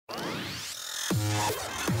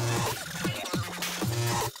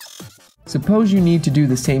Suppose you need to do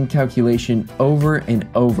the same calculation over and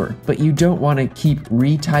over, but you don't want to keep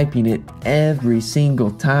retyping it every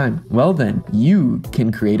single time. Well then, you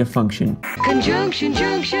can create a function. Conjunction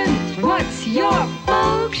junction, what's your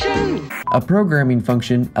function? A programming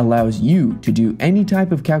function allows you to do any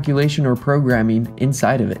type of calculation or programming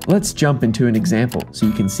inside of it. Let's jump into an example so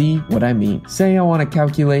you can see what I mean. Say I want to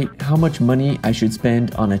calculate how much money I should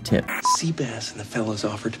spend on a tip. Seabass and the fellas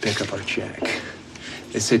offered to pick up our check.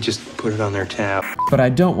 They said just put it on their tab. But I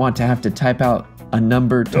don't want to have to type out a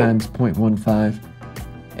number times 0.15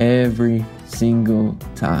 every single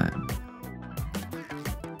time.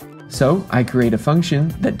 So I create a function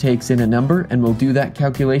that takes in a number and will do that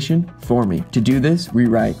calculation for me. To do this, we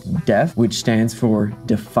write def, which stands for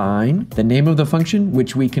define, the name of the function,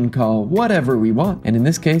 which we can call whatever we want. And in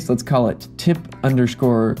this case, let's call it tip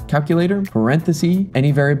underscore calculator, parenthesis.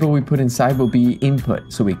 Any variable we put inside will be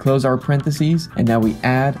input. So we close our parentheses and now we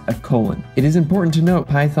add a colon. It is important to note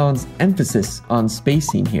Python's emphasis on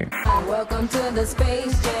spacing here. Welcome to the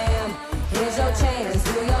Space Jam. Here's your chance.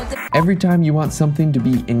 Do your thing. Every time you want something to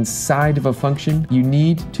be inside of a function, you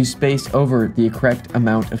need to space over the correct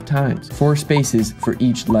amount of times, 4 spaces for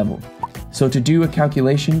each level. So to do a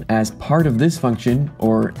calculation as part of this function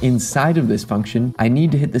or inside of this function, I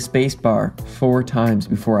need to hit the space bar 4 times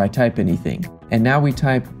before I type anything. And now we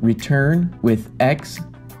type return with x,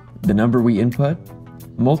 the number we input,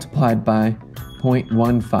 multiplied by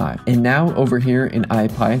 0.15. And now over here in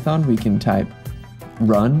IPython, we can type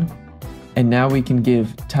run. And now we can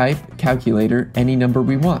give type calculator any number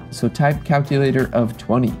we want. So type calculator of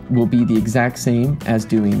 20 will be the exact same as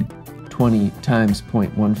doing 20 times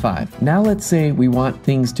 0.15. Now let's say we want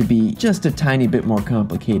things to be just a tiny bit more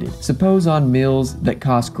complicated. Suppose on meals that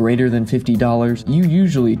cost greater than $50, you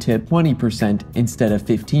usually tip 20% instead of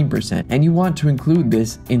 15%, and you want to include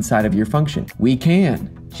this inside of your function. We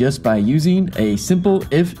can, just by using a simple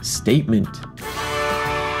if statement.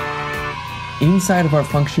 Inside of our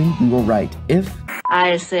function, we will write if.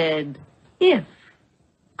 I said, if.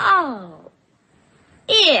 Oh,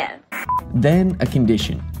 if. Then a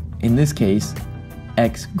condition. In this case,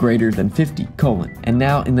 x greater than 50, colon. And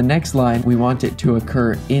now in the next line, we want it to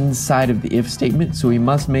occur inside of the if statement, so we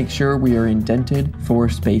must make sure we are indented 4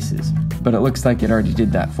 spaces. But it looks like it already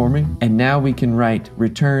did that for me. And now we can write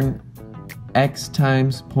return x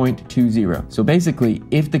times 0.20. So basically,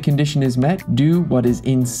 if the condition is met, do what is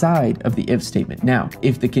inside of the if statement. Now,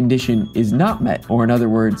 if the condition is not met, or in other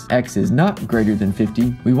words, x is not greater than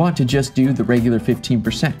 50, we want to just do the regular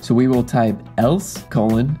 15%. So we will type else,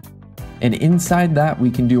 colon, and inside that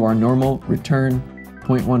we can do our normal return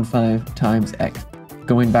 0.15 times x.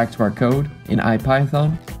 Going back to our code in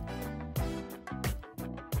IPython,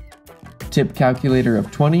 tip calculator of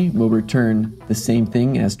 20 will return the same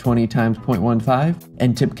thing as 20 times 0.15,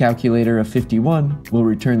 and tip calculator of 51 will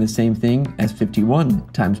return the same thing as 51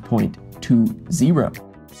 times 0.20.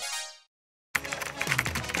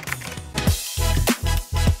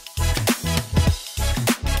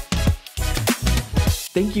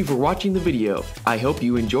 Thank you for watching the video. I hope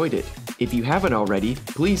you enjoyed it. If you haven't already,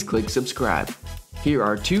 please click subscribe. Here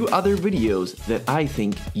are 2 other videos that I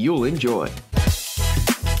think you'll enjoy.